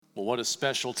Well, what a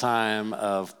special time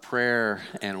of prayer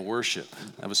and worship.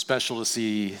 It was special to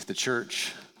see the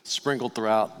church sprinkled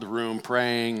throughout the room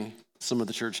praying, some of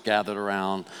the church gathered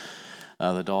around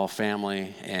the Dahl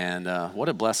family, and what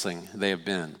a blessing they have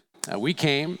been. We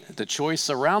came, the choice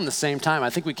around the same time. I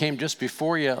think we came just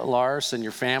before you, Lars, and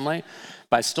your family.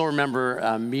 But I still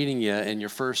remember meeting you in your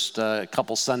first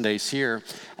couple Sundays here.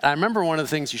 And I remember one of the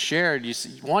things you shared, you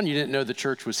didn't know the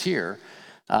church was here.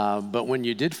 But when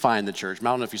you did find the church, I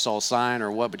don't know if you saw a sign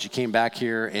or what, but you came back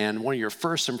here, and one of your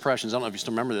first impressions, I don't know if you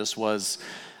still remember this, was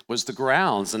the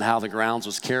grounds and how the grounds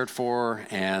was cared for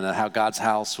and how God's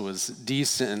house was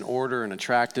decent and order and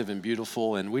attractive and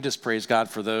beautiful. And we just praise God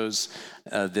for those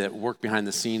that work behind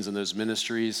the scenes in those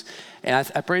ministries.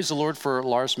 And I praise the Lord for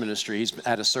Lars' ministry. He's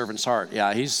had a servant's heart.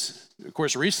 Yeah, he's, of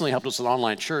course, recently helped us with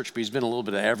online church, but he's been a little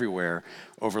bit of everywhere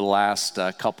over the last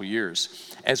couple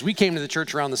years. As we came to the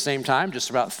church around the same time, just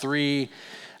about 3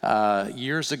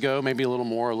 years ago, maybe a little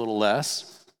more, a little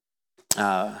less,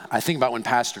 I think about when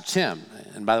Pastor Tim,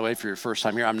 and by the way, if you're your first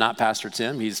time here, I'm not Pastor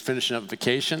Tim. He's finishing up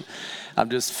vacation. I'm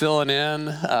just filling in,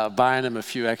 buying him a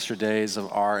few extra days of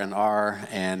R&R,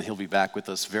 and he'll be back with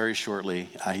us very shortly.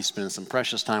 He's spending some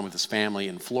precious time with his family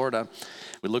in Florida.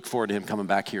 We look forward to him coming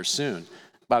back here soon.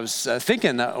 But I was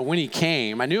thinking when he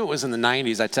came, I knew it was in the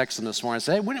 90s. I texted him this morning. I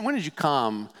said, hey, when did you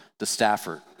come to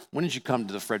Stafford? When did you come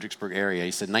to the Fredericksburg area?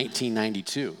 He said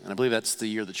 1992, and I believe that's the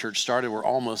year the church started. We're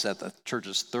almost at the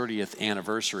church's 30th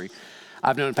anniversary.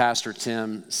 I've known Pastor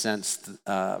Tim since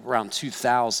around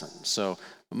 2000, so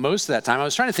most of that time. I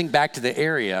was trying to think back to the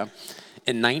area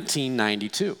in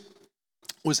 1992.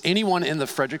 Was anyone in the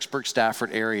Fredericksburg,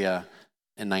 Stafford area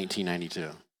in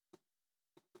 1992?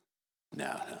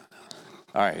 No.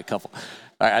 All right, a couple.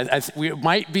 All right, we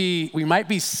might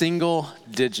be single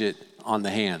digit on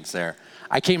the hands there.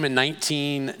 I came in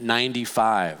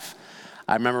 1995.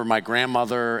 I remember my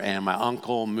grandmother and my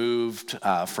uncle moved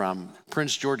from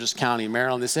Prince George's County,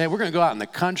 Maryland. They said, hey, we're going to go out in the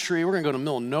country. We're going to go to the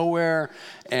middle of nowhere,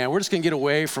 and we're just going to get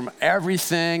away from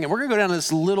everything. And we're going to go down to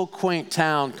this little quaint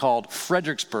town called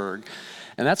Fredericksburg,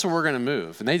 and that's where we're going to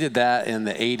move. And they did that in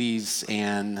the 80s,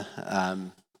 and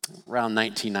around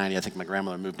 1990, I think my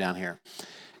grandmother moved down here.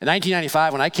 In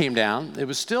 1995, when I came down, it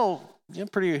was still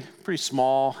pretty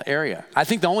small area. I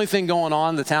think the only thing going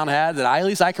on the town had that at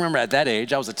least I can remember at that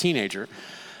age, I was a teenager,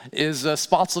 is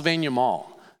Spotsylvania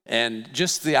Mall. And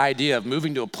just the idea of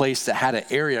moving to a place that had an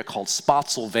area called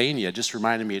Spotsylvania just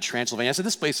reminded me of Transylvania. I said,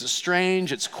 this place is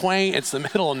strange, it's quaint, it's the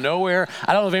middle of nowhere.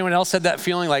 I don't know if anyone else had that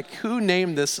feeling, like who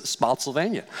named this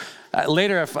Spotsylvania?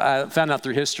 Later, I found out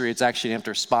through history, it's actually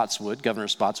after Spotswood, Governor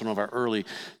Spotswood, one of our early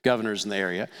governors in the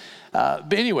area.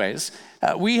 But anyways,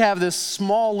 we have this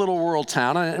small little rural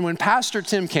town, and when Pastor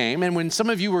Tim came, and when some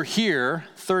of you were here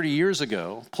 30 years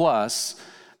ago plus,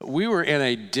 we were in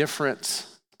a different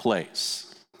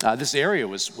place. This area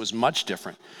was much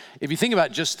different. If you think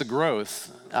about just the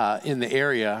growth in the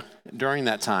area during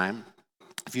that time,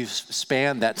 if you've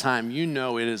spanned that time, you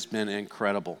know it has been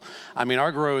incredible. I mean,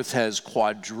 our growth has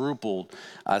quadrupled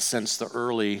since the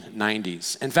early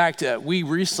 90s. In fact, we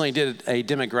recently did a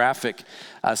demographic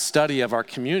study of our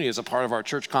community as a part of our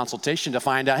church consultation to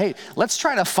find out, hey, let's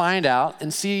try to find out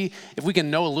and see if we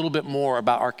can know a little bit more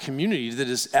about our community that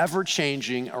is ever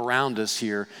changing around us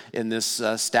here in this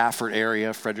Stafford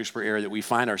area, Fredericksburg area that we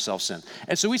find ourselves in.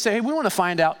 And so we say, hey, we want to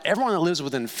find out everyone that lives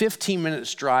within 15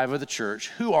 minutes drive of the church,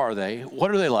 who are they?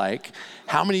 What are they like?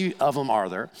 How many of them are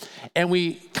there? And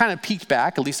we kind of peeked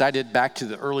back, at least I did, back to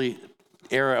the early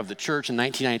era of the church in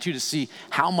 1992 to see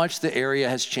how much the area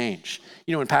has changed.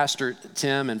 You know, when Pastor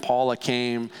Tim and Paula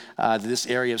came to this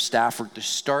area of Stafford to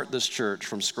start this church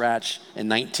from scratch in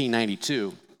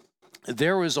 1992,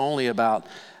 there was only about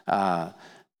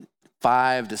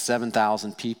 5,000 to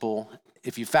 7,000 people.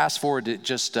 If you fast forward to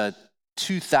just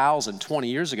 2020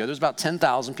 years ago, there's about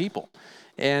 10,000 people.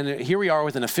 And here we are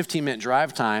within a 15-minute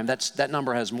drive time. That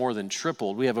number has more than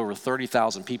tripled. We have over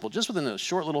 30,000 people just within a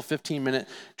short little 15-minute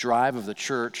drive of the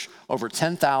church, over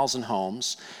 10,000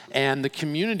 homes. And the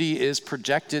community is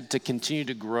projected to continue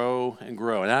to grow and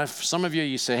grow. And for some of you,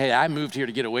 you say, hey, I moved here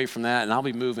to get away from that, and I'll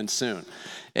be moving soon.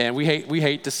 And we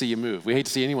hate to see you move. We hate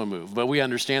to see anyone move, but we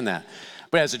understand that.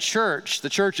 But as a church, the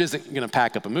church isn't going to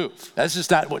pack up and move. That's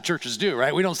just not what churches do,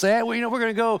 right? We don't say, hey, well, we're going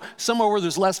to go somewhere where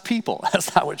there's less people.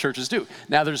 That's not what churches do.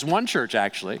 Now, there's one church,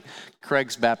 actually,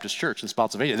 Craig's Baptist Church in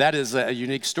Spotsylvania. That is a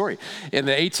unique story. In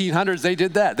the 1800s, they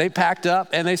did that. They packed up,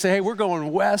 and they say, hey, we're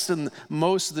going west, and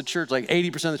most of the church, like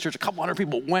 80% of the church, a couple hundred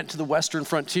people went to the western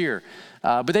frontier.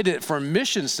 But they did it for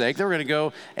mission's sake. They were going to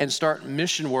go and start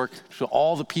mission work to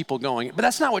all the people going. But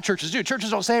that's not what churches do. Churches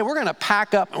don't say, hey, we're going to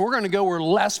pack up, and we're going to go where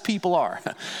less people are.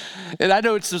 And I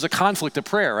know there's a conflict of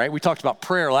prayer, right? We talked about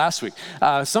prayer last week.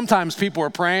 Sometimes people are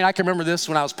praying. I can remember this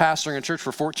when I was pastoring a church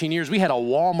for 14 years. We had a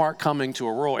Walmart coming to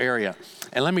a rural area.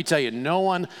 And let me tell you, no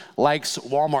one likes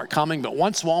Walmart coming, but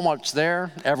once Walmart's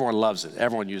there, everyone loves it.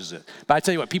 Everyone uses it. But I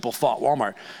tell you what, people fought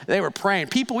Walmart. They were praying.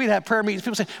 We'd have prayer meetings.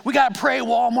 People say, we got to pray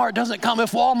Walmart doesn't come.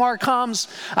 If Walmart comes,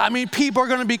 people are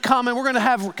going to be coming. We're going to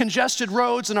have congested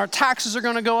roads and our taxes are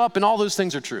going to go up, and all those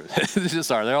things are true. They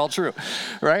just are. They're all true,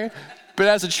 right? But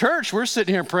as a church, we're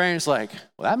sitting here praying. It's like,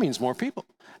 well, that means more people.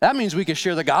 That means we can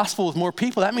share the gospel with more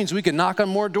people. That means we can knock on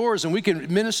more doors and we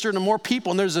can minister to more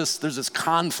people. And there's this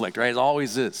conflict, right? It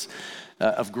always is,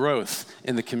 of growth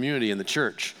in the community, in the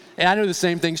church. And I know the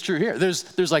same thing's true here.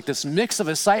 There's like this mix of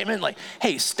excitement, like,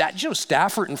 hey,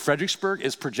 Stafford and Fredericksburg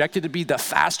is projected to be the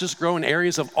fastest growing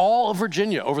areas of all of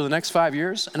Virginia over the next 5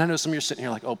 years. And I know some of you are sitting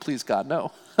here like, oh, please, God,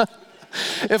 no.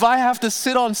 If I have to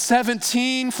sit on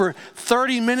 17 for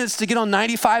 30 minutes to get on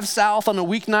 95 South on a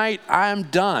weeknight, I'm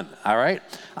done, all right?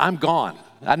 I'm gone.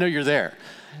 I know you're there.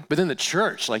 But then the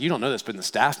church, like you don't know this, but in the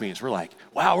staff meetings, we're like,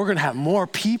 wow, we're going to have more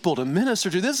people to minister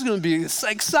to. This is going to be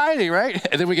exciting, right?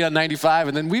 And then we get on 95,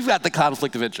 and then we've got the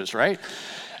conflict of interest, right?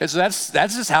 And so that's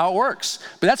just how it works.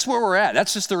 But that's where we're at.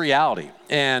 That's just the reality.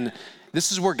 And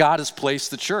this is where God has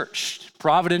placed the church.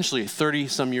 Providentially,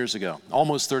 30-some years ago,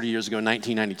 almost 30 years ago in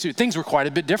 1992. Things were quite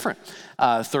a bit different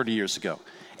 30 years ago.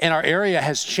 And our area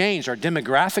has changed. Our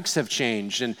demographics have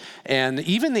changed. And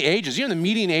even the ages. The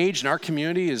median age in our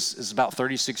community is about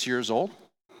 36 years old.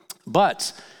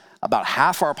 But about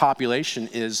half our population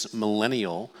is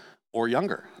millennial or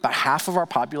younger. About half of our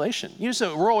population.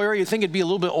 So rural area, you think it'd be a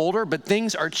little bit older, but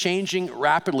things are changing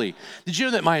rapidly. Did you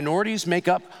know that minorities make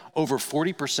up over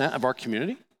 40% of our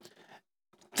community?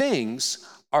 Things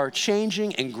are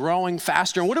changing and growing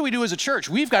faster. And what do we do as a church?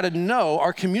 We've got to know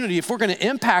our community. If we're going to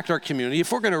impact our community,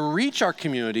 if we're going to reach our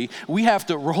community, we have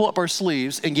to roll up our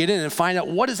sleeves and get in and find out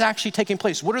what is actually taking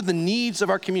place. What are the needs of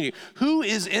our community? Who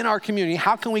is in our community?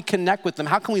 How can we connect with them?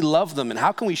 How can we love them? And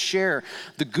how can we share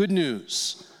the good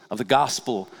news of the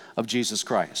gospel of Jesus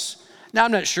Christ? Now,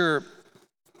 I'm not sure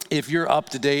if you're up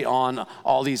to date on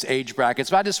all these age brackets,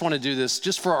 but I just want to do this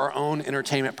just for our own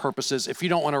entertainment purposes. If you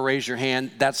don't want to raise your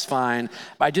hand, that's fine.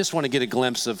 But I just want to get a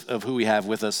glimpse of who we have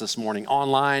with us this morning.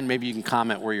 Online, maybe you can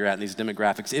comment where you're at in these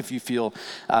demographics if you feel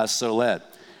so led.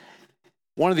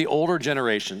 One of the older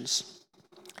generations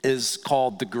is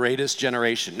called the greatest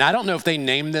generation. Now, I don't know if they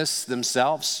named this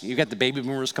themselves. You got the baby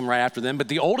boomers come right after them, but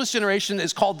the oldest generation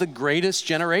is called the greatest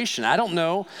generation. I don't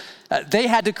know. They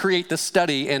had to create the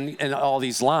study and all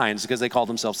these lines because they called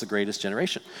themselves the greatest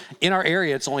generation. In our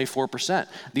area, it's only 4%.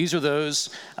 These are those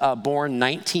born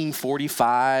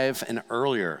 1945 and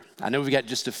earlier. I know we've got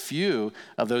just a few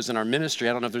of those in our ministry.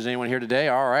 I don't know if there's anyone here today.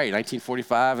 All right,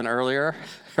 1945 and earlier.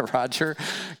 Roger,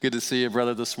 good to see you,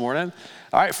 brother, this morning.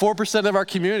 All right, 4% of our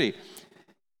community.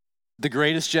 The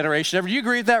greatest generation ever. Do you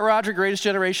agree with that, Roger? Greatest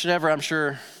generation ever? I'm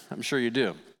sure you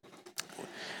do.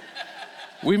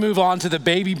 We move on to the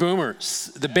baby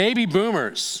boomers. The baby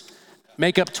boomers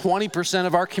make up 20%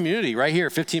 of our community right here,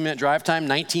 15-minute drive time,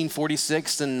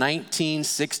 1946 and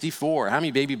 1964. How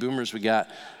many baby boomers we got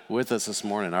with us this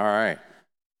morning? All right.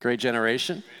 Great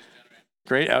generation?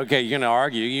 Great. Okay, you're going to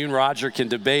argue. You and Roger can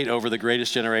debate over the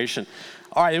greatest generation.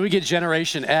 All right, then we get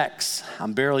Generation X.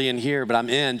 I'm barely in here, but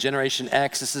I'm in. Generation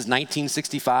X, this is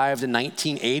 1965 to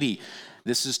 1980.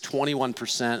 This is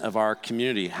 21% of our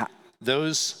community.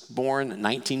 Those born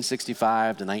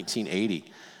 1965 to 1980.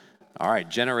 All right,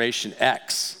 Generation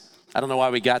X. I don't know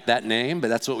why we got that name, but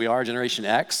that's what we are, Generation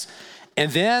X.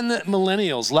 And then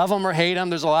millennials, love them or hate them.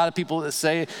 There's a lot of people that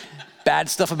say bad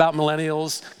stuff about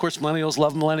millennials. Of course, millennials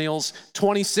love millennials.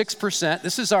 26%.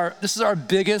 This is our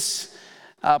biggest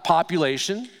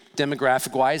population,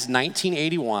 demographic-wise,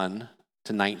 1981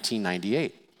 to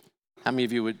 1998. How many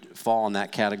of you would fall in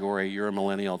that category? You're a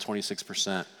millennial,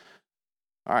 26%.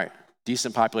 All right.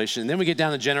 Decent population. And then we get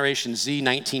down to Generation Z,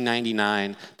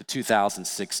 1999 to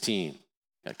 2016.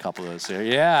 Got a couple of those there.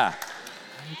 Yeah.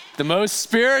 The most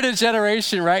spirited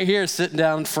generation right here, sitting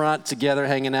down front together,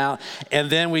 hanging out.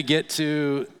 And then we get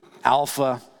to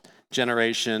Alpha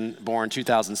generation, born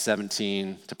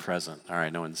 2017 to present. All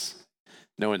right, no one's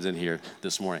in here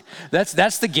this morning.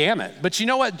 That's the gamut. But you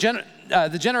know what?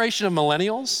 The generation of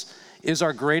millennials is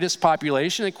our greatest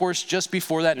population. Of course, just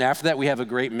before that and after that, we have a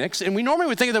great mix. And we normally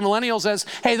would think of the millennials as,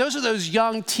 hey, those are those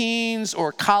young teens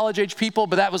or college-age people,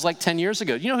 but that was like 10 years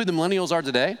ago. You know who the millennials are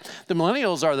today? The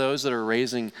millennials are those that are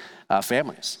raising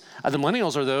families. The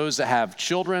millennials are those that have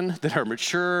children, that are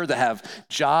mature, that have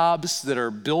jobs, that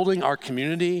are building our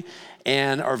community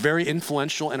and are very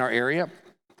influential in our area.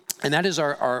 And that is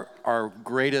our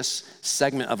greatest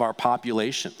segment of our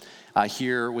population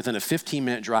here within a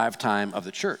 15-minute drive time of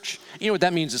the church. You know what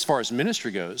that means as far as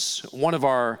ministry goes? One of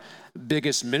our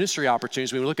biggest ministry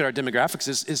opportunities when we look at our demographics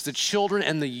is the children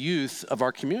and the youth of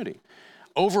our community.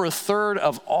 Over a third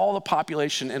of all the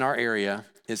population in our area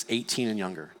is 18 and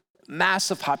younger.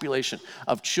 Massive population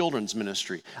of children's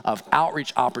ministry, of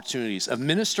outreach opportunities, of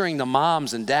ministering to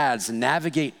moms and dads and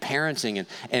navigate parenting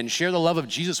and share the love of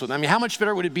Jesus with them. I mean, how much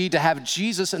better would it be to have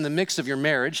Jesus in the mix of your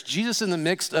marriage, Jesus in the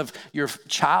mix of your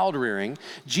child rearing,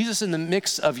 Jesus in the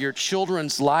mix of your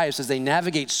children's lives as they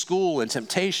navigate school and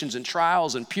temptations and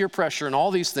trials and peer pressure and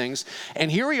all these things. And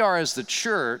here we are as the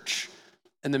church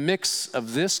in the mix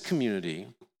of this community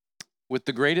with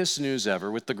the greatest news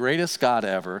ever, with the greatest God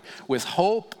ever, with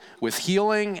hope, with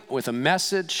healing, with a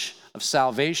message of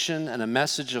salvation and a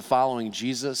message of following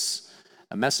Jesus,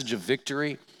 a message of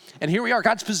victory. And here we are.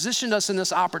 God's positioned us in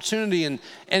this opportunity, and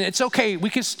it's okay. We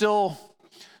can still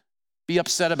be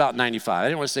upset about 95. I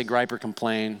didn't want to say gripe or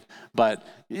complain, but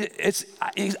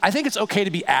I think it's okay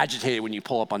to be agitated when you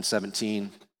pull up on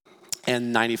 17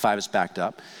 and 95 is backed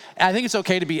up. And I think it's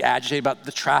okay to be agitated about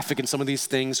the traffic and some of these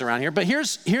things around here. But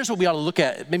here's what we ought to look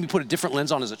at, maybe put a different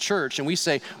lens on as a church. And we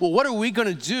say, well, what are we going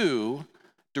to do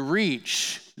to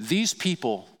reach these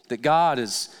people that God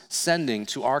is sending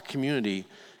to our community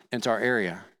and to our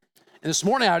area? And this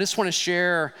morning, I just want to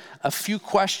share a few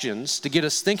questions to get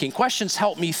us thinking. Questions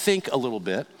help me think a little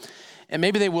bit, and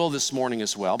maybe they will this morning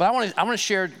as well. But I want to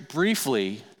share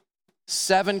briefly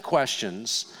 7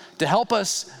 questions to help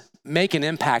us make an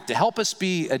impact, to help us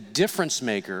be a difference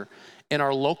maker in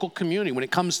our local community when it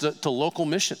comes to local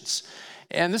missions.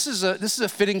 And this is a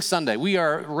fitting Sunday. We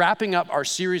are wrapping up our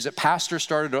series that Pastor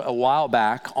started a while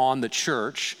back on the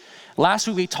church. Last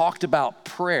week we talked about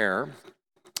prayer,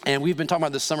 and we've been talking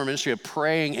about this summer ministry of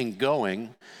praying and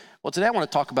going. Well, today I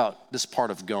want to talk about this part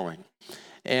of going.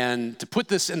 And to put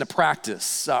this into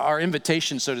practice, our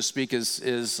invitation, so to speak,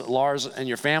 is Lars and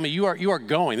your family. You are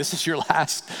going. This is your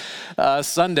last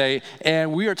Sunday,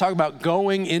 and we are talking about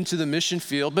going into the mission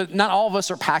field. But not all of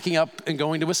us are packing up and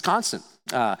going to Wisconsin.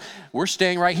 We're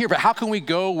staying right here. But how can we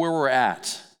go where we're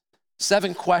at?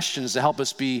 7 questions to help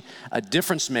us be a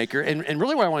difference maker. And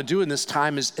really, what I want to do in this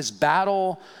time is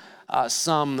battle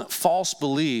some false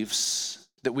beliefs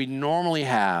that we normally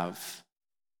have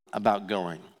about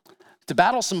going. To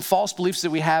battle some false beliefs that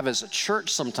we have as a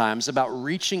church sometimes about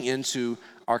reaching into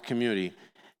our community.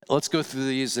 Let's go through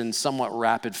these in somewhat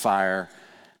rapid fire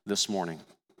this morning.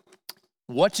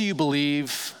 What do you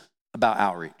believe about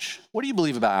outreach? What do you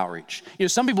believe about outreach? You know,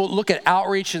 some people look at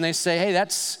outreach and they say, hey,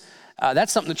 that's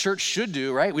something the church should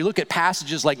do, right? We look at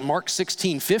passages like Mark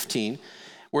 16:15,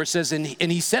 where it says, and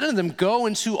he said unto them, go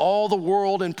into all the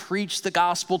world and preach the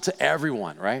gospel to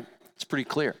everyone, right? It's pretty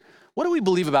clear. What do we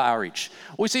believe about outreach?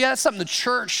 Well, we say, yeah, that's something the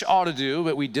church ought to do,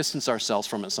 but we distance ourselves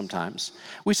from it sometimes.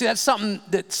 We say that's something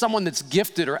that someone that's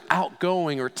gifted or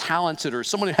outgoing or talented or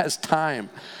someone who has time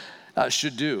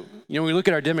should do. You know, when we look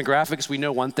at our demographics, we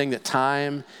know one thing, that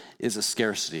time is a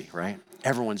scarcity, right?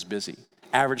 Everyone's busy.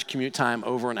 Average commute time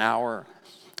over an hour.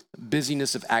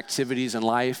 Busyness of activities in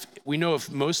life. We know if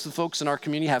most of the folks in our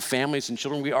community have families and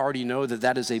children, we already know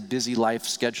that is a busy life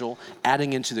schedule.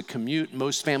 Adding into the commute,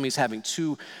 most families having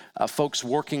 2 folks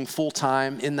working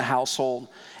full-time in the household.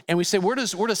 And we say, where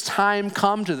does time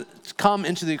come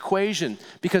into the equation?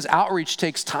 Because outreach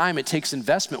takes time, it takes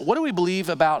investment. What do we believe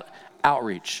about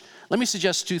outreach? Let me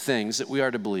suggest 2 things that we are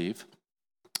to believe.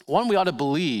 One, we ought to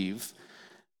believe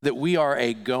that we are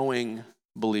a going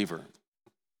believer.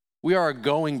 We are a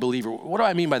going believer. What do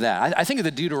I mean by that? I think of the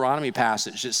Deuteronomy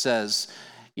passage that says,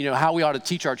 you know, how we ought to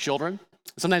teach our children.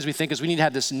 Sometimes we think we need to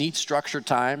have this neat structured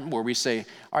time where we say,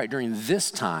 all right, during this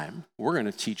time, we're going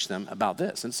to teach them about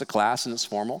this. And it's a class and it's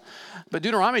formal. But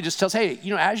Deuteronomy just tells, hey,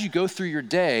 you know, as you go through your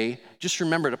day, just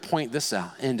remember to point this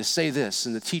out and to say this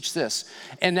and to teach this.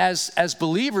 And as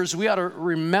believers, we ought to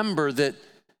remember that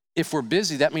if we're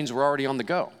busy, that means we're already on the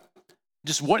go.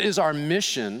 Just what is our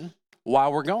mission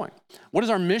while we're going? What is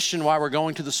our mission while we're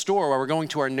going to the store, while we're going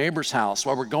to our neighbor's house,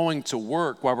 while we're going to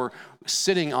work, while we're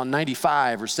sitting on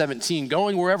 95 or 17,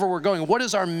 going wherever we're going? What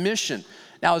is our mission?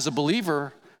 Now, as a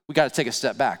believer, we got to take a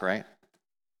step back, right?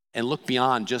 And look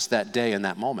beyond just that day and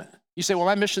that moment. You say, well,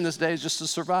 my mission this day is just to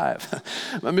survive.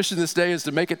 My mission this day is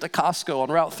to make it to Costco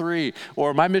on Route 3,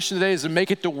 or my mission today is to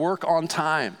make it to work on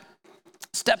time.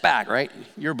 Step back, right?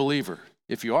 You're a believer.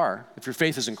 If your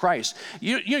faith is in Christ.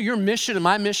 Your mission and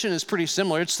my mission is pretty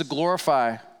similar. It's to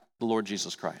glorify the Lord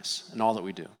Jesus Christ in all that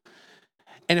we do.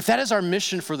 And if that is our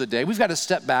mission for the day, we've got to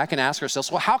step back and ask ourselves,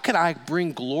 well, how can I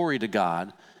bring glory to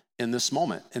God in this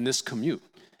moment, in this commute,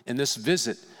 in this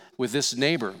visit with this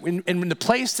neighbor? And in the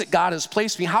place that God has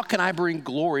placed me, how can I bring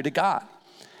glory to God?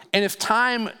 And if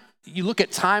time, you look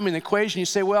at time in the equation, you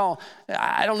say, well,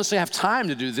 I don't necessarily have time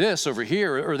to do this over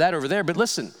here or that over there. But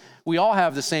listen, we all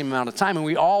have the same amount of time and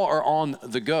we all are on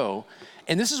the go.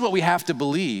 And this is what we have to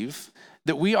believe,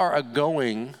 that we are a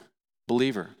going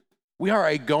believer. We are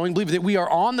a going believer, that we are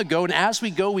on the go. And as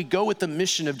we go with the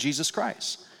mission of Jesus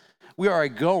Christ. We are a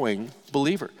going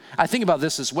believer. I think about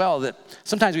this as well, that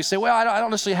sometimes we say, well, I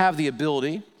don't necessarily have the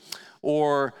ability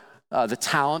or the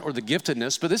talent or the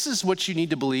giftedness, but this is what you need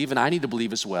to believe, and I need to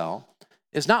believe as well,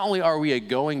 is not only are we a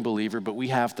going believer, but we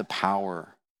have the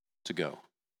power to go.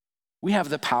 We have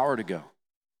the power to go.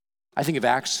 I think of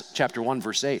Acts chapter 1,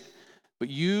 verse 8. But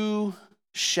you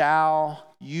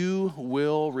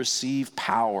will receive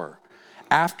power.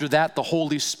 After that, the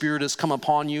Holy Spirit has come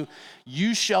upon you.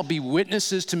 You shall be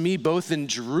witnesses to me both in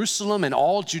Jerusalem and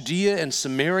all Judea and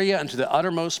Samaria and to the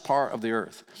uttermost part of the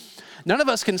earth. None of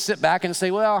us can sit back and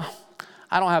say, well,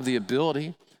 I don't have the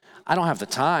ability. I don't have the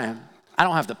time. I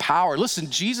don't have the power.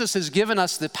 Listen, Jesus has given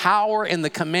us the power and the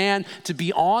command to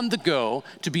be on the go,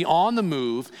 to be on the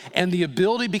move, and the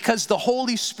ability because the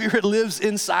Holy Spirit lives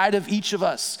inside of each of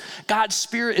us. God's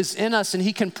Spirit is in us, and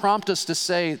he can prompt us to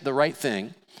say the right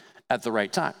thing at the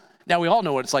right time. Now, we all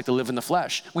know what it's like to live in the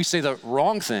flesh. We say the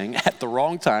wrong thing at the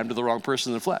wrong time to the wrong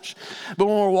person in the flesh. But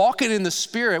when we're walking in the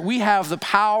Spirit, we have the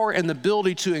power and the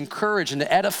ability to encourage and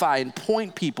to edify and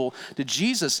point people to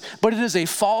Jesus. But it is a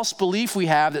false belief we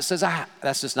have that says,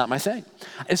 that's just not my thing.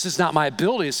 It's just not my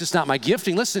ability. It's just not my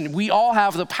gifting. Listen, we all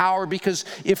have the power because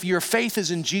if your faith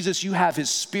is in Jesus, you have his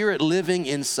Spirit living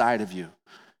inside of you.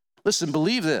 Listen,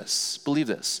 believe this,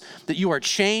 that you are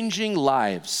changing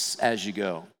lives as you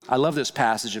go. I love this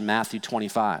passage in Matthew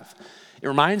 25. It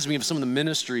reminds me of some of the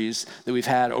ministries that we've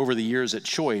had over the years at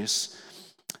Choice.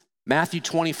 Matthew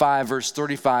 25, verse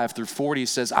 35 through 40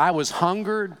 says, I was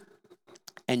hungered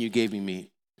and you gave me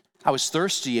meat. I was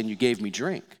thirsty and you gave me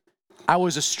drink. I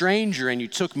was a stranger and you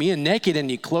took me in, naked and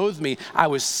you clothed me. I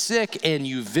was sick and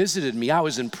you visited me. I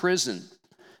was in prison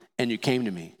and you came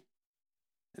to me.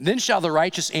 Then shall the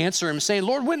righteous answer him, saying,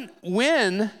 Lord,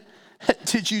 when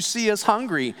did you see us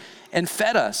hungry and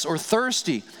fed us, or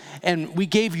thirsty and we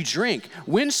gave you drink?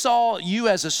 When saw you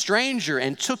as a stranger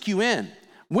and took you in?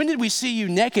 When did we see you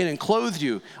naked and clothed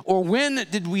you? Or when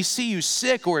did we see you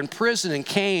sick or in prison and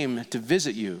came to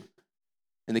visit you?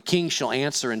 And the king shall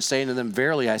answer and say unto them,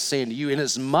 Verily I say unto you,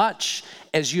 inasmuch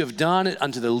as you have done it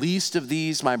unto the least of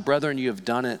these, my brethren, you have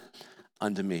done it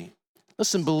unto me.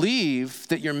 Listen, believe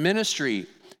that your ministry,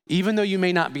 even though you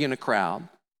may not be in a crowd,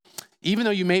 even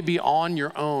though you may be on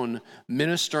your own,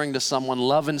 ministering to someone,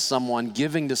 loving someone,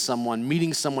 giving to someone,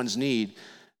 meeting someone's need,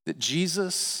 that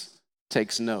Jesus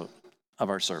takes note of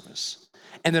our service.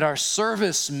 And that our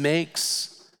service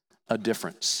makes a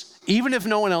difference. Even if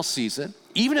no one else sees it,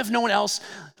 even if no one else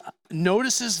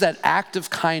notices that act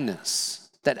of kindness,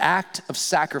 that act of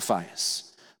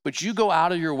sacrifice, but you go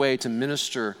out of your way to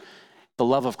minister the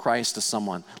love of Christ to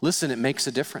someone. Listen, it makes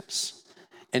a difference.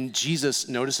 And Jesus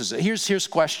notices it. Here's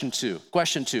question two.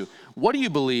 Question two, what do you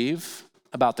believe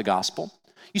about the gospel?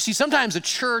 You see, sometimes a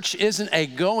church isn't a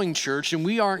going church and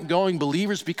we aren't going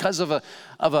believers because of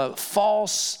a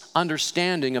false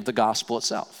understanding of the gospel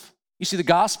itself. You see, the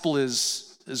gospel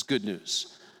is good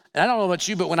news. And I don't know about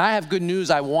you, but when I have good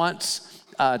news, I want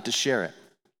to share it.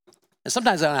 And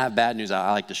sometimes I don't have bad news.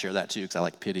 I like to share that too because I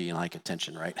like pity and I like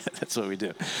attention, right? That's what we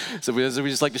do. So we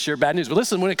just like to share bad news. But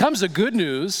listen, when it comes to good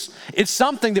news, it's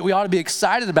something that we ought to be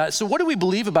excited about. So what do we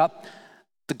believe about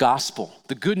the gospel,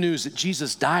 the good news that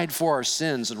Jesus died for our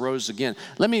sins and rose again?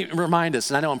 Let me remind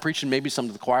us, and I know I'm preaching maybe some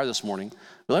to the choir this morning,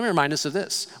 but let me remind us of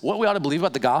this. What we ought to believe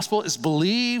about the gospel is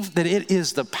believe that it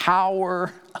is the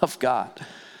power of God.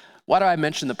 Why do I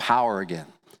mention the power again?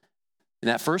 In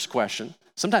that first question,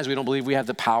 sometimes we don't believe we have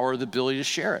the power or the ability to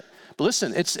share it. But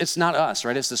listen, it's not us,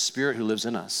 right? It's the Spirit who lives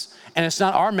in us. And it's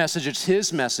not our message, it's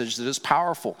his message that is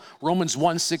powerful. Romans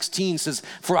 1:16 says,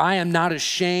 For I am not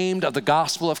ashamed of the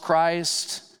gospel of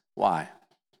Christ. Why?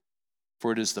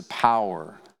 For it is the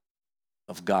power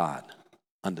of God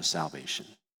unto salvation.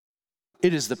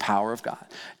 It is the power of God.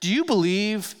 Do you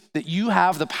believe that you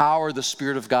have the power of the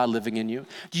Spirit of God living in you?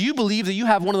 Do you believe that you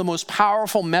have one of the most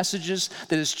powerful messages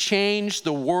that has changed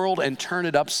the world and turned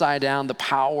it upside down, the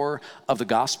power of the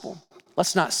gospel?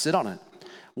 Let's not sit on it.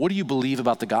 What do you believe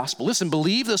about the gospel? Listen,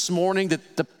 believe this morning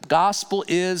that the gospel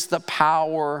is the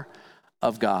power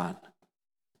of God.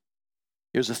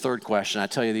 Here's the third question. I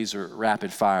tell you, these are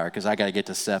rapid fire because I got to get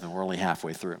to 7. We're only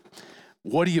halfway through.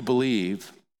 What do you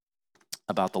believe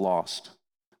about the lost?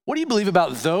 What do you believe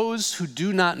about those who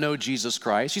do not know Jesus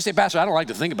Christ? You say, Pastor, I don't like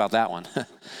to think about that one,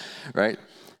 right?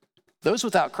 Those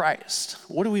without Christ,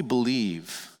 what do we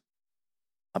believe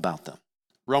about them?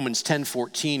 Romans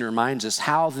 10:14 reminds us,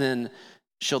 how then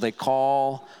shall they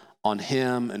call on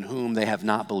him in whom they have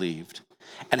not believed?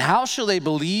 And how shall they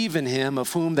believe in him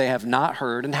of whom they have not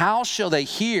heard? And how shall they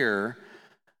hear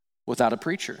without a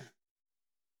preacher?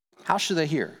 How shall they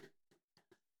hear?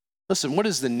 Listen, what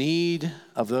is the need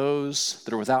of those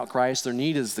that are without Christ? Their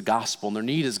need is the gospel, and their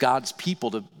need is God's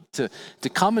people to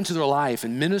come into their life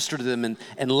and minister to them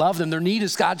and love them. Their need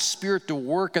is God's Spirit to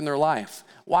work in their life.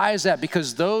 Why is that?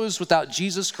 Because those without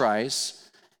Jesus Christ,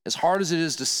 as hard as it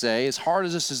is to say, as hard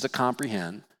as this is to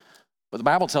comprehend, but the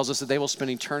Bible tells us that they will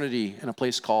spend eternity in a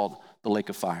place called the lake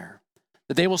of fire,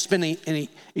 that they will spend an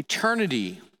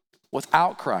eternity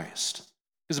without Christ.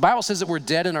 Because the Bible says that we're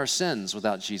dead in our sins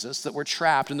without Jesus, that we're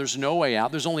trapped and there's no way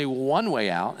out. There's only one way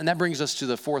out. And that brings us to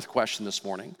the fourth question this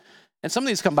morning. And some of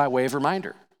these come by way of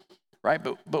reminder, right?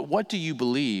 But what do you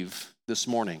believe this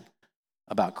morning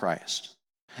about Christ?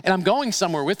 And I'm going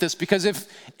somewhere with this because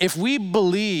if we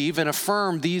believe and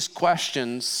affirm these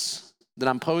questions that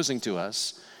I'm posing to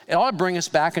us, it ought to bring us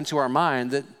back into our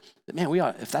mind that man,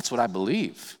 if that's what I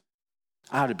believe,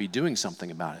 I ought to be doing something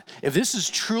about it. If this is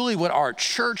truly what our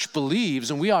church believes,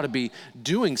 then we ought to be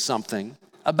doing something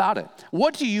about it.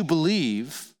 What do you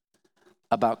believe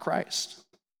about Christ?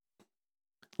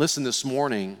 Listen, this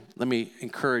morning, let me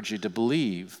encourage you to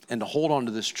believe and to hold on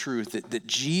to this truth that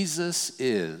Jesus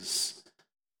is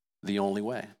the only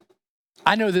way.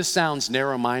 I know this sounds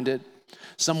narrow-minded.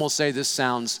 Some will say this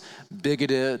sounds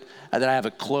bigoted, that I have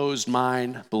a closed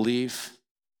mind belief.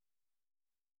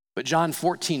 But John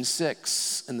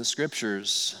 14:6 in the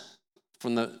scriptures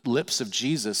from the lips of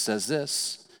Jesus says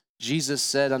this. Jesus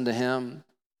said unto him,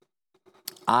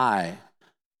 I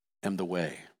am the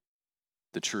way,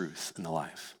 the truth, and the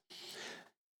life.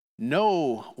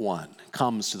 No one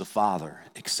comes to the Father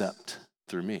except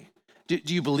through me. Do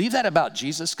you believe that about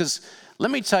Jesus? Because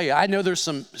let me tell you, I know there's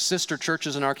some sister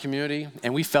churches in our community,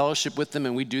 and we fellowship with them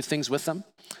and we do things with them.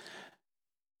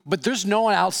 But there's no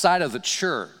one outside of the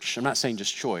church, I'm not saying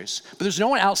just Choice, but there's no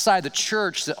one outside the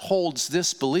church that holds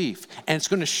this belief, and it's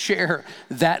going to share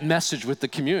that message with the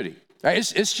community, right?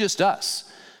 It's just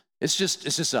us. It's just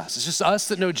us. It's just us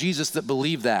that know Jesus that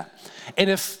believe that. And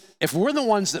if we're the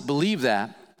ones that believe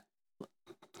that,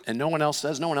 and no one else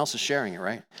does, no one else is sharing it,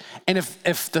 right? And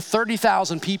if the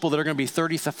 30,000 people that are going to be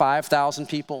 35,000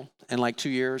 people in like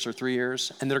 2 years or 3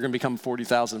 years, and they're going to become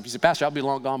 40,000, you say, Pastor, I'll be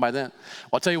long gone by then. Well,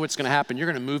 I'll tell you what's going to happen. You're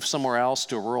going to move somewhere else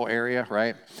to a rural area,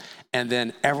 right? And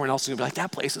then everyone else is going to be like,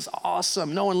 that place is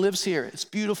awesome. No one lives here. It's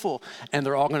beautiful. And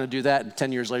they're all going to do that. And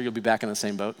 10 years later, you'll be back in the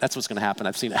same boat. That's what's going to happen.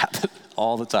 I've seen it happen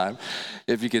all the time.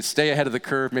 If you can stay ahead of the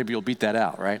curve, maybe you'll beat that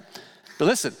out, right? But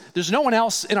listen, there's no one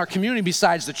else in our community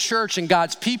besides the church and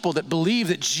God's people that believe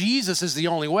that Jesus is the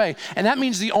only way. And that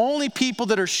means the only people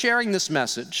that are sharing this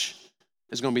message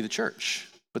is going to be the church.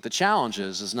 But the challenge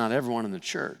is not everyone in the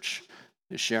church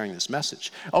is sharing this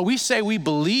message. Oh, we say we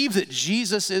believe that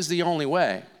Jesus is the only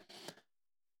way.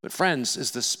 But friends,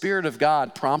 is the Spirit of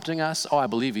God prompting us? Oh, I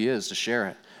believe he is, to share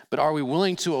it. But are we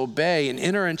willing to obey and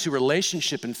enter into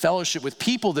relationship and fellowship with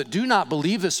people that do not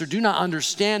believe this or do not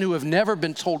understand, who have never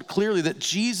been told clearly that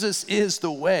Jesus is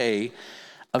the way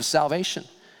of salvation?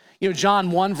 You know,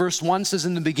 John 1 verse 1 says,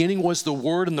 in the beginning was the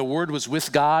Word, and the Word was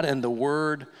with God, and the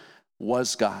Word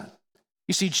was God.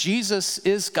 You see, Jesus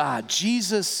is God.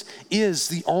 Jesus is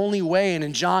the only way. And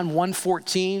in John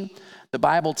 1:14, the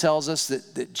Bible tells us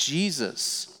that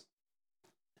Jesus,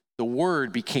 the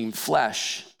Word, became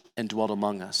flesh and dwelt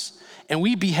among us. And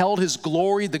we beheld his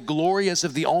glory, the glory as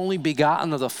of the only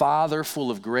begotten of the Father,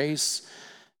 full of grace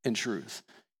and truth.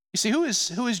 You see, who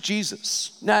is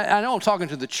Jesus? Now, I know I'm talking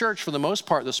to the church for the most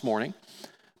part this morning,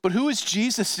 but who is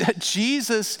Jesus?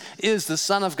 Jesus is the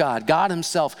Son of God, God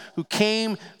himself, who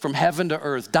came from heaven to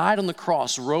earth, died on the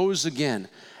cross, rose again,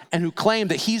 and who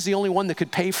claimed that he's the only one that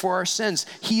could pay for our sins.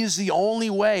 He is the only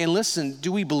way. And listen,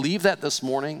 do we believe that this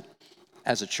morning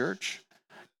as a church?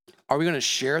 Are we going to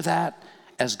share that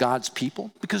as God's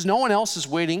people? Because no one else is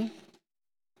waiting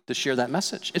to share that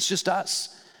message. It's just us.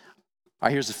 All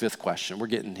right, here's the fifth question. We're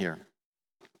getting here.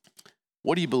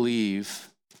 What do you believe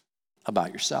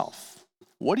about yourself?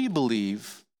 What do you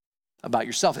believe about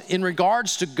yourself? In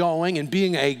regards to going and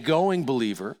being a going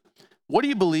believer, what do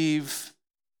you believe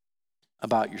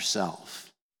about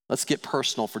yourself? Let's get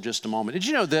personal for just a moment. Did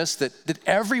you know this, that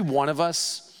every one of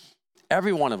us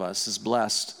is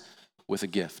blessed with a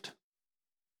gift?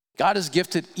 God has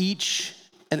gifted each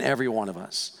and every one of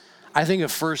us. I think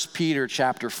of 1 Peter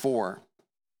chapter 4,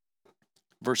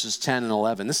 verses 10 and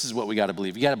 11. This is what we got to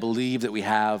believe. You got to believe that we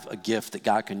have a gift that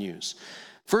God can use.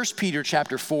 1 Peter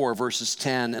chapter 4, verses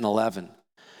 10 and 11.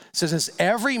 It says, as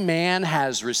every man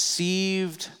has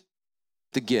received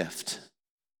the gift.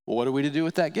 Well, what are we to do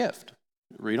with that gift?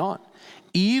 Read on.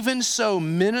 Even so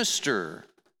minister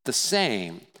the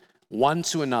same one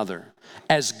to another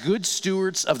as good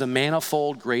stewards of the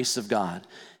manifold grace of God.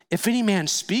 If any man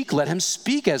speak, let him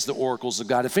speak as the oracles of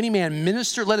God. If any man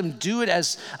minister, let him do it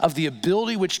as of the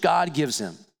ability which God gives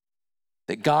him,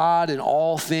 that God in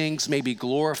all things may be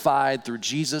glorified through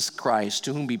Jesus Christ,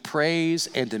 to whom be praise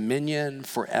and dominion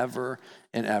forever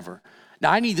and ever.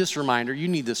 Now, I need this reminder, you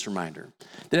need this reminder,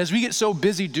 that as we get so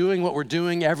busy doing what we're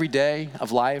doing every day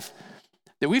of life,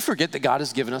 that we forget that God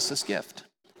has given us this gift.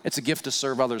 It's a gift to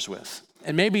serve others with.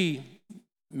 And maybe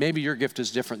your gift is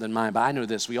different than mine, but I know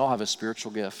this, we all have a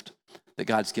spiritual gift that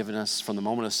God's given us from the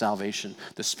moment of salvation.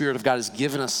 The Spirit of God has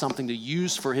given us something to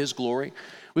use for his glory.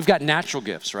 We've got natural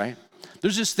gifts, right?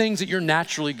 There's just things that you're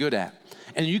naturally good at.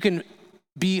 And you can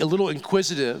be a little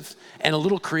inquisitive and a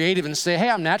little creative and say, hey,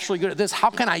 I'm naturally good at this. How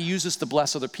can I use this to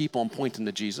bless other people and point them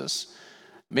to Jesus?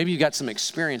 Maybe you got some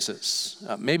experiences,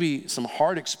 maybe some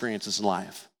hard experiences in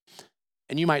life.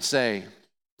 And you might say,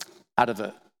 out of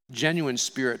a genuine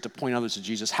spirit to point others to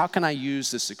Jesus, how can I use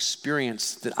this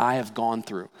experience that I have gone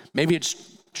through? Maybe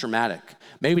it's traumatic.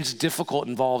 Maybe it's difficult,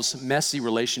 involves messy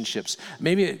relationships.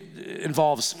 Maybe it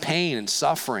involves pain and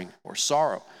suffering or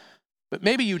sorrow. But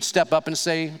maybe you'd step up and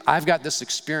say, I've got this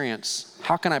experience.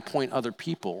 How can I point other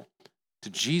people to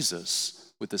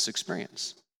Jesus with this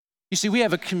experience? You see, we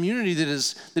have a community that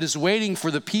is waiting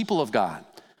for the people of God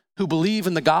who believe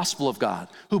in the gospel of God,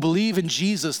 who believe in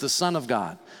Jesus, the Son of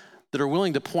God, that are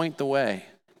willing to point the way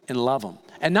and love them.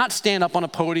 And not stand up on a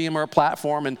podium or a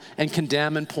platform and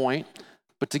condemn and point,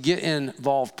 but to get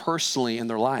involved personally in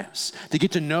their lives, to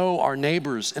get to know our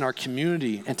neighbors and our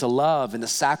community and to love and to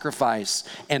sacrifice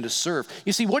and to serve.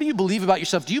 You see, what do you believe about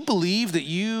yourself? Do you believe that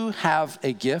you have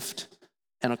a gift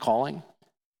and a calling?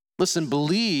 Listen,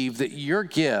 believe that your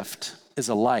gift is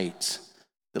a light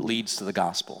that leads to the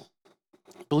gospel.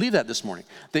 Believe that this morning,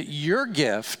 that your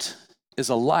gift is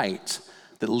a light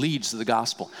that leads to the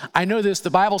gospel. I know this,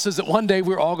 the Bible says that one day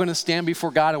we're all gonna stand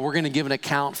before God and we're gonna give an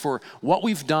account for what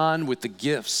we've done with the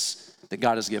gifts that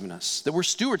God has given us, that we're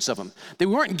stewards of them. That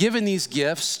we weren't given these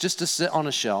gifts just to sit on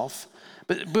a shelf,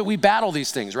 but we battle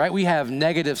these things, right? We have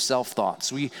negative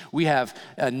self-thoughts. We have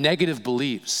negative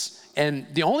beliefs. And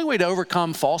the only way to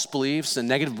overcome false beliefs and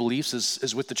negative beliefs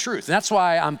is with the truth. And that's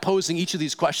why I'm posing each of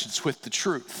these questions with the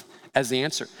truth as the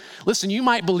answer. Listen, you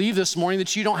might believe this morning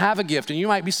that you don't have a gift, and you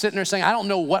might be sitting there saying, I don't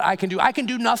know what I can do. I can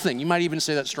do nothing. You might even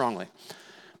say that strongly.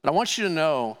 But I want you to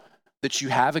know that you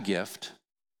have a gift,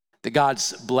 that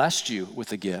God's blessed you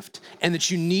with a gift, and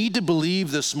that you need to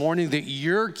believe this morning that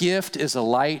your gift is a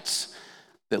light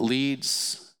that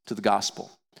leads to the gospel.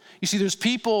 You see, there's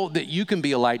people that you can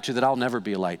be a light to that I'll never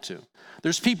be a light to.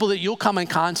 There's people that you'll come in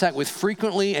contact with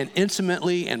frequently and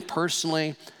intimately and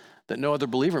personally that no other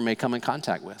believer may come in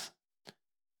contact with.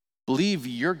 Believe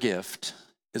your gift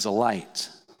is a light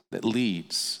that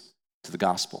leads to the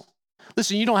gospel.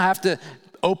 Listen, you don't have to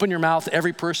open your mouth to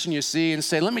every person you see and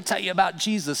say, let me tell you about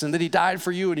Jesus and that he died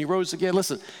for you and he rose again.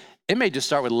 Listen, it may just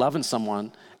start with loving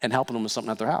someone and helping them with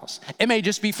something at their house. It may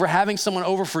just be for having someone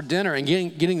over for dinner and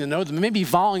getting to know them. It may be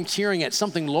volunteering at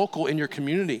something local in your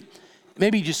community.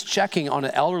 Maybe just checking on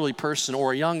an elderly person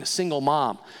or a young single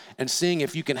mom and seeing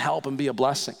if you can help and be a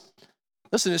blessing.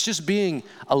 Listen, it's just being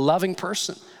a loving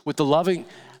person with the loving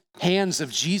hands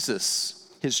of Jesus,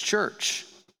 his church.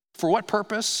 For what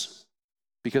purpose?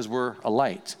 Because we're a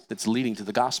light that's leading to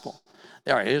the gospel.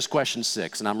 All right, here's question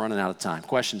 6, and I'm running out of time.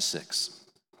 Question 6.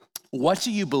 What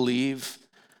do you believe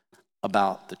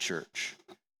about the church?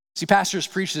 See, pastors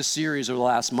preached this series over the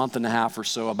last month and a half or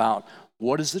so about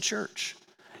what is the church?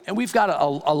 And we've got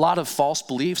a lot of false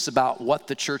beliefs about what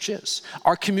the church is.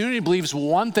 Our community believes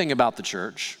one thing about the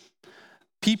church.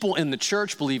 People in the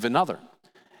church believe another.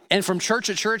 And from church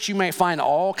to church, you may find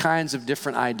all kinds of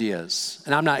different ideas.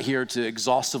 And I'm not here to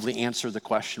exhaustively answer the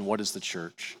question, what is the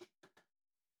church?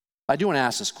 I do want to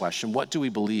ask this question, what do we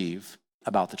believe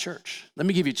about the church? Let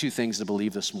me give you 2 things to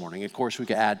believe this morning. Of course, we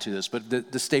could add to this, but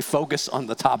to stay focused on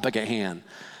the topic at hand,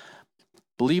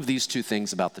 believe these 2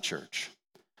 things about the church.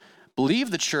 Believe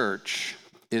the church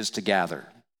is to gather.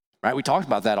 Right? We talked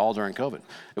about that all during COVID.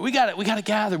 We got to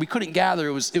gather. We couldn't gather.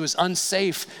 It was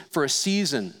unsafe for a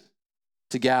season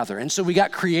to gather. And so we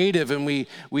got creative and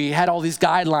we had all these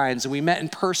guidelines and we met in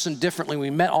person differently.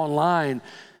 We met online,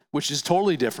 which is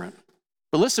totally different.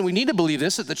 But listen, we need to believe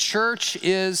this, that the church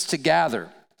is to gather.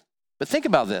 But think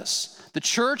about this. The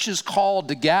church is called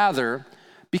to gather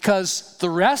because the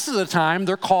rest of the time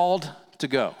they're called to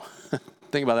go.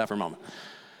 Think about that for a moment.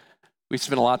 We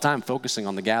spend a lot of time focusing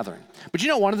on the gathering. But you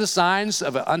know, one of the signs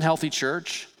of an unhealthy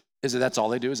church is that that's all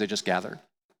they do is they just gather.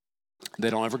 They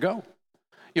don't ever go.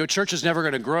 You know, a church is never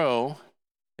going to grow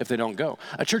if they don't go.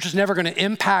 A church is never going to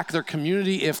impact their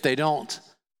community if they don't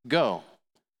go.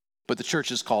 But the church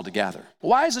is called to gather.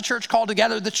 Why is the church called to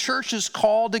gather? The church is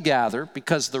called to gather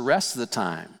because the rest of the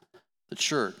time, the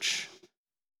church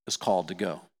is called to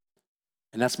go.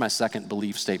 And that's my second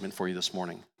belief statement for you this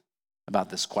morning about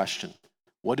this question.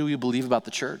 What do we believe about the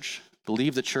church?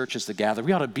 Believe the church is to gather.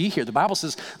 We ought to be here. The Bible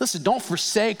says, listen, don't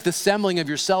forsake the assembling of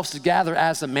yourselves together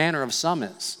as the manner of some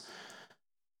is.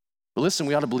 But listen,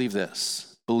 we ought to believe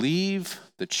this. Believe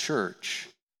the church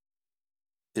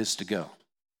is to go.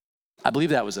 I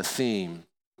believe that was a theme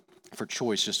for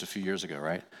Choice just a few years ago,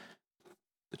 right?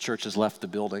 The church has left the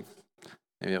building.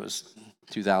 Maybe it was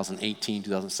 2018,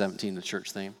 2017, the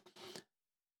church theme.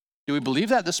 Do we believe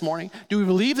that this morning? Do we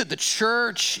believe that the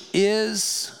church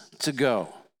is to go?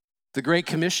 The Great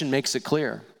Commission makes it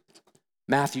clear.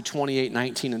 Matthew 28,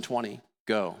 19 and 20,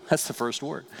 go. That's the first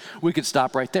word. We could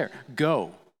stop right there.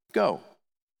 Go, go.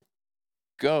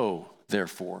 Go,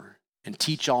 therefore, and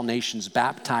teach all nations,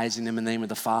 baptizing them in the name of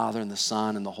the Father and the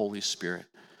Son and the Holy Spirit,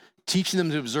 teaching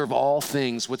them to observe all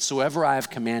things whatsoever I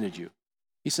have commanded you.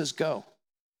 He says, go,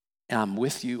 and I'm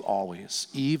with you always,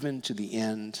 even to the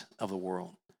end of the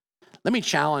world. Let me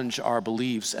challenge our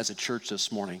beliefs as a church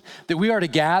this morning, that we are to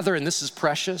gather, and this is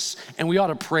precious, and we ought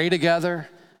to pray together,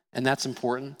 and that's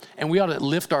important, and we ought to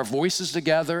lift our voices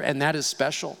together, and that is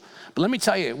special. But let me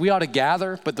tell you, we ought to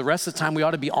gather, but the rest of the time we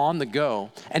ought to be on the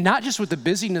go, and not just with the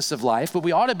busyness of life, but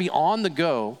we ought to be on the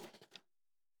go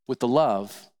with the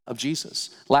love of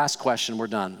Jesus. Last question, we're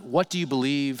done. What do you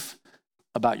believe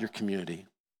about your community?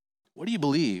 What do you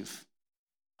believe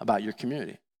about your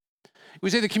community? We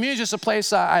say the community is just a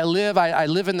place I live. I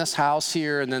live in this house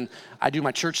here, and then I do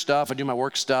my church stuff, I do my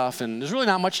work stuff, and there's really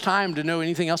not much time to know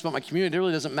anything else about my community. It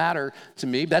really doesn't matter to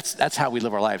me. That's how we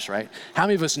live our lives, right? How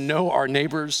many of us know our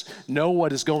neighbors, know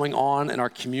what is going on in our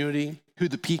community, who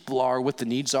the people are, what the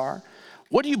needs are?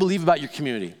 What do you believe about your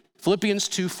community? Philippians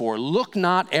 2:4, look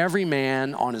not every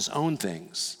man on his own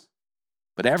things,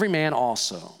 but every man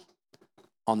also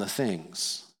on the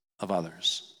things of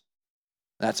others.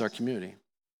 That's our community.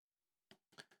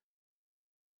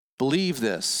 Believe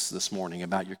this morning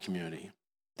about your community,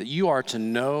 that you are to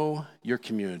know your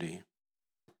community.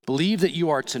 Believe that you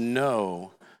are to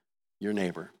know your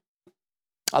neighbor.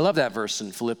 I love that verse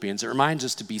in Philippians. It reminds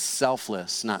us to be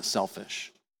selfless, not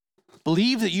selfish.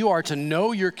 Believe that you are to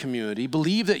know your community.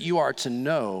 Believe that you are to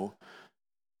know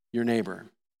your neighbor.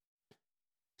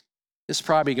 This is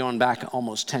probably going back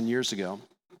almost 10 years ago,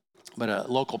 but a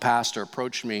local pastor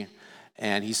approached me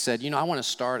and he said, I want to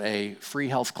start a free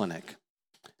health clinic.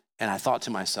 And I thought to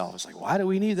myself, I was like, why do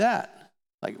we need that?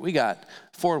 Like, we got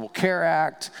Affordable Care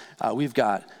Act. We've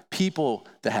got people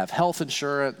that have health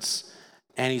insurance.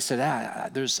 And he said,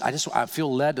 I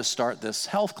feel led to start this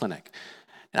health clinic.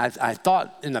 And I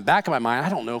thought in the back of my mind, I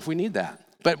don't know if we need that.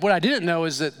 But what I didn't know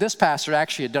is that this pastor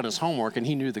actually had done his homework and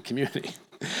he knew the community.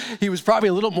 He was probably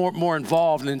a little more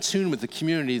involved and in tune with the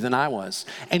community than I was.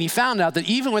 And he found out that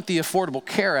even with the Affordable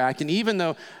Care Act, and even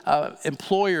though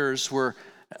employers were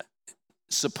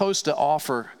supposed to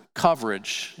offer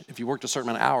coverage if you worked a certain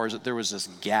amount of hours, that there was this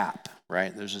gap,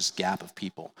 right? There's this gap of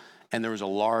people. And there was a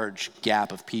large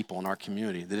gap of people in our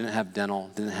community. They didn't have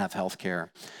dental, didn't have health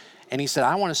care. And he said,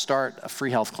 I want to start a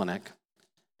free health clinic,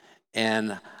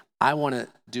 and I want to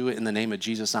do it in the name of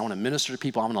Jesus. I want to minister to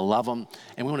people. I want to love them,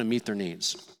 and we want to meet their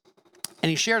needs. And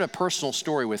he shared a personal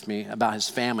story with me about his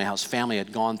family, how his family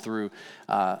had gone through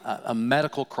a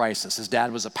medical crisis. His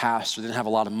dad was a pastor. They didn't have a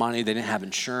lot of money. They didn't have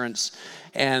insurance.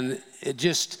 And it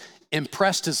just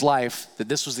impressed his life that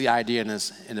this was the idea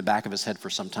in the back of his head for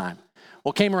some time.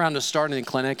 Well, it came around to starting the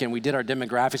clinic, and we did our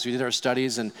demographics, we did our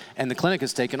studies, and the clinic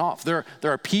has taken off. There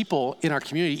are people in our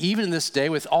community, even in this day,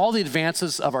 with all the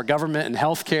advances of our government and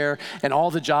healthcare and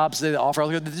all the jobs they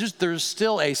offer, there's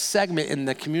still a segment in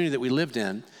the community that we lived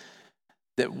in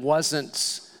that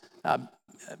wasn't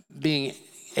being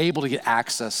able to get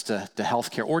access to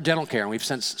healthcare or dental care, and we've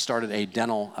since started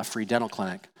a free dental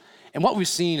clinic. And what we've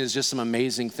seen is just some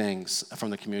amazing things from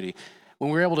the community.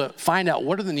 When we were able to find out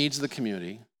what are the needs of the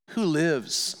community, who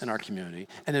lives in our community,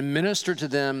 and then minister to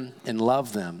them and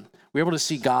love them, we're able to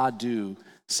see God do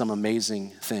some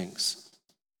amazing things.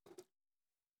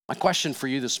 My question for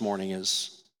you this morning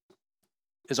is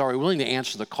are we willing to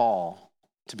answer the call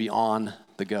to be on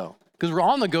the go? Because we're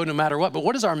on the go no matter what, but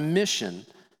what is our mission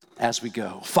as we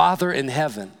go? Father in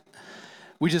heaven,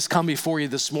 we just come before you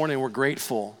this morning. We're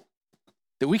grateful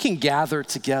that we can gather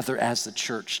together as the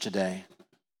church today.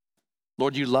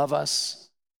 Lord, you love us.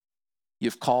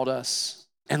 you've called us.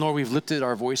 And Lord, we've lifted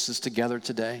our voices together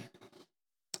today.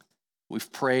 We've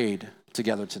prayed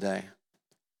together today.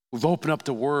 We've opened up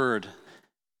the word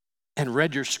and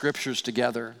read your scriptures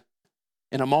together.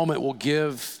 In a moment, we'll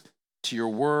give to your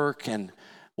work and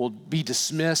we'll be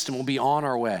dismissed and we'll be on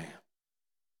our way.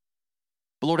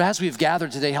 But Lord, as we've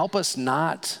gathered today, help us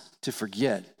not to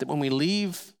forget that when we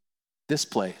leave this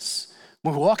place,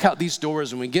 when we walk out these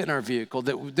doors and we get in our vehicle,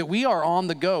 that we are on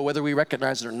the go, whether we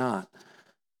recognize it or not.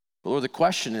 But Lord, the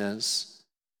question is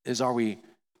are we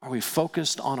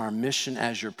focused on our mission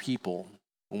as your people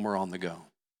when we're on the go?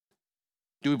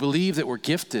 Do we believe that we're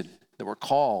gifted, that we're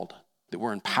called, that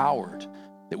we're empowered,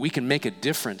 that we can make a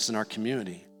difference in our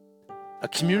community? A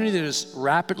community that is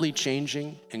rapidly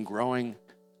changing and growing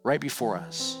right before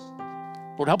us.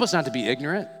 Lord, help us not to be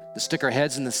ignorant, to stick our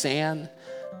heads in the sand,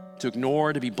 to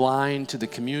ignore, to be blind to the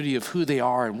community of who they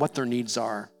are and what their needs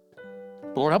are.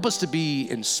 But Lord, help us to be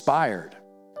inspired.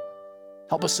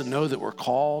 Help us to know that we're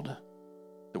called,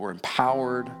 that we're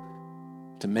empowered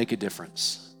to make a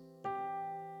difference.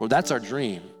 Lord, that's our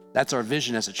dream. That's our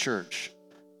vision as a church,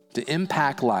 to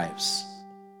impact lives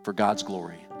for God's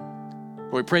glory.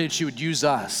 Lord, we pray that you would use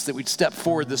us, that we'd step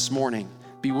forward this morning,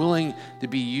 be willing to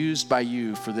be used by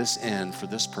you for this end, for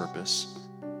this purpose.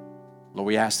 Lord,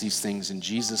 we ask these things in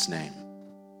Jesus' name.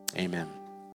 Amen.